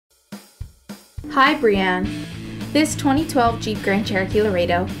Hi Breanne! This 2012 Jeep Grand Cherokee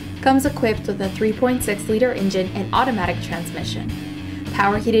Laredo comes equipped with a 3.6-liter engine and automatic transmission,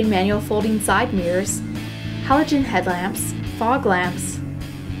 power-heated manual folding side mirrors, halogen headlamps, fog lamps,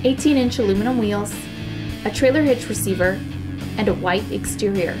 18-inch aluminum wheels, a trailer hitch receiver, and a white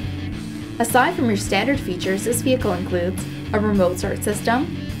exterior. Aside from your standard features, this vehicle includes a remote start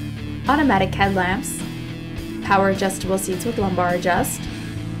system, automatic headlamps, power adjustable seats with lumbar adjust,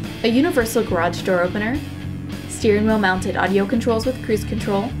 a universal garage door opener, steering wheel mounted audio controls with cruise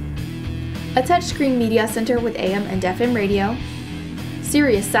control, a touchscreen media center with AM and FM radio,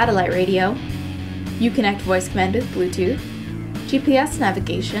 Sirius satellite radio, Uconnect voice command with Bluetooth, GPS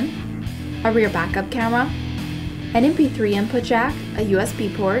navigation, a rear backup camera, an MP3 input jack, a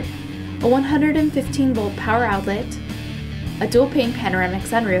USB port, a 115-volt power outlet, a dual-pane panoramic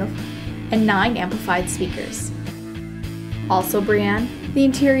sunroof, and 9 amplified speakers. Also Breanne, the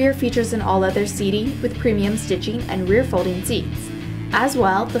interior features an all-leather seating with premium stitching and rear folding seats. As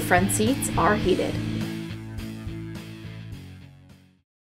well, the front seats are heated.